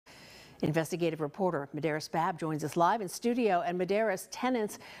Investigative reporter Medeiros Babb joins us live in studio, and Medeiros,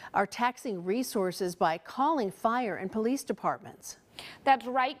 tenants are taxing resources by calling fire and police departments. That's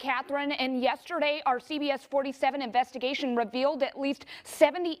right, Catherine. And yesterday, our CBS 47 investigation revealed at least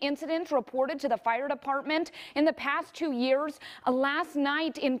 70 incidents reported to the fire department in the past 2 years. Last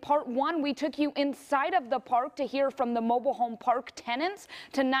night in part 1, we took you inside of the park to hear from the mobile home park tenants.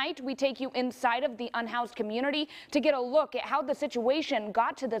 Tonight, we take you inside of the unhoused community to get a look at how the situation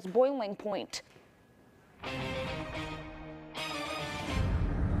got to this boiling point.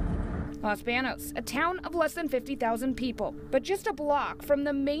 Los Banos, a town of less than 50,000 people, but just a block from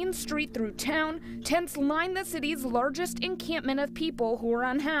the main street through town, tents line the city's largest encampment of people who are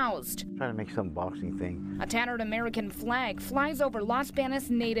unhoused. Trying to make some boxing thing. A tattered American flag flies over Los Banos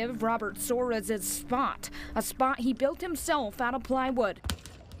native Robert Soares' spot, a spot he built himself out of plywood.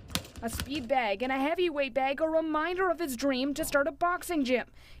 A speed bag and a heavyweight bag, a reminder of his dream to start a boxing gym.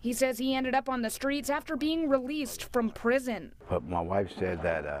 He says he ended up on the streets after being released from prison. But my wife said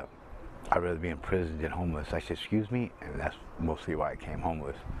that I'd rather be in prison than homeless. I said, excuse me, and that's mostly why I came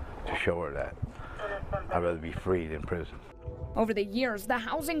homeless, to show her that I'd rather be free than prison. Over the years, the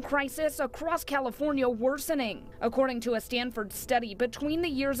housing crisis across California worsening. According to a Stanford study, between the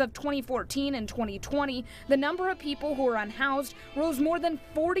years of 2014 and 2020, the number of people who are unhoused rose more than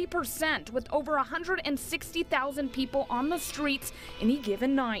 40%, with over 160,000 people on the streets any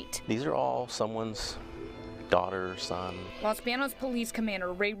given night. These are all someone's daughter, son. Los Banos Police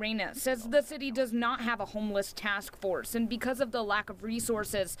Commander Ray Reyna says the city does not have a homeless task force, and because of the lack of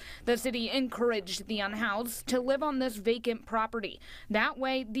resources, the city encouraged the unhoused to live on this vacant property. That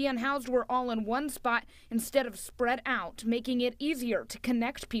way, the unhoused were all in one spot instead of spread out, making it easier to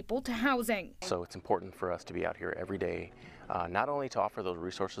connect people to housing. So it's important for us to be out here every day, not only to offer those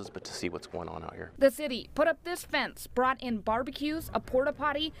resources, but to see what's going on out here. The city put up this fence, brought in barbecues, a porta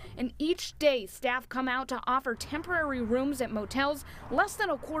potty, and each day staff come out to offer temporary rooms at motels less than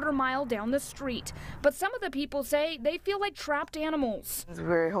a quarter mile down the street. But some of the people say they feel like trapped animals.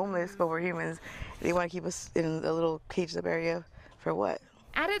 We're homeless, but we're humans. They want to keep us in a little caged-up area for what?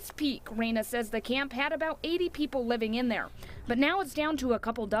 At its peak, Reyna says the camp had about 80 people living in there, but now it's down to a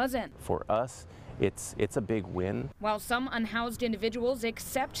couple dozen. For us, it's a big win. While some unhoused individuals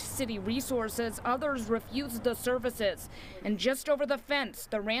accept city resources, others refuse the services. And just over the fence,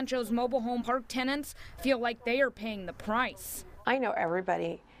 the Rancho's mobile home park tenants feel like they are paying the price. I know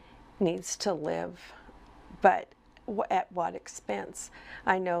everybody needs to live, but at what expense?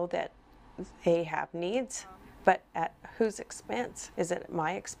 I know that they have needs, but at whose expense? Is it at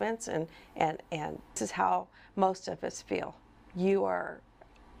my expense? And this is how most of us feel. You are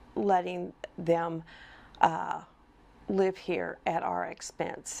letting them live here at our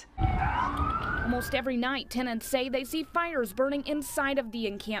expense. Almost every night, tenants say they see fires burning inside of the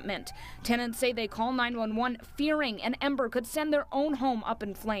encampment. Tenants say they call 911 fearing an ember could send their own home up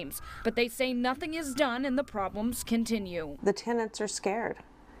in flames, but they say nothing is done and the problems continue. The tenants are scared.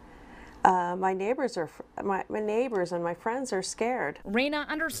 My neighbors and my friends are scared. Reyna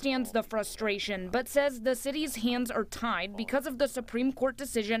understands the frustration, but says the city's hands are tied because of the Supreme Court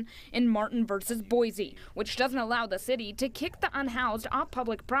decision in Martin versus Boise, which doesn't allow the city to kick the unhoused off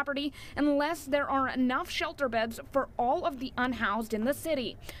public property unless there are enough shelter beds for all of the unhoused in the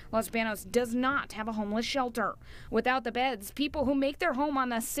city. Los Banos does not have a homeless shelter. Without the beds, people who make their home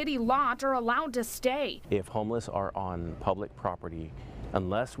on a city lot are allowed to stay. If homeless are on public property,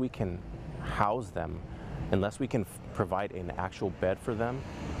 unless we can house them, unless we can provide an actual bed for them,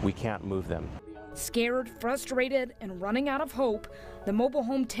 we can't move them. Scared, frustrated, and running out of hope, the mobile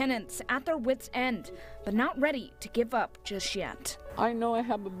home tenants at their wits' end, but not ready to give up just yet. I know I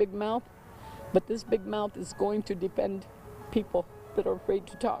have a big mouth, but this big mouth is going to defend people that are afraid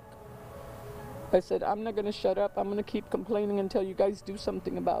to talk. I said, I'm not going to shut up. I'm going to keep complaining until you guys do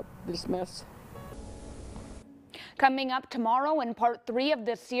something about this mess. Coming up tomorrow in part 3 of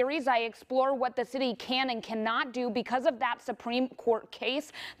this series, I explore what the city can and cannot do because of that Supreme Court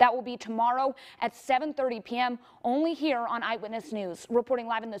case. That will be tomorrow at 7:30 p.m. only here on Eyewitness News. Reporting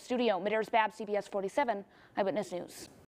live in the studio, Medeiros Babb, CBS 47 Eyewitness News.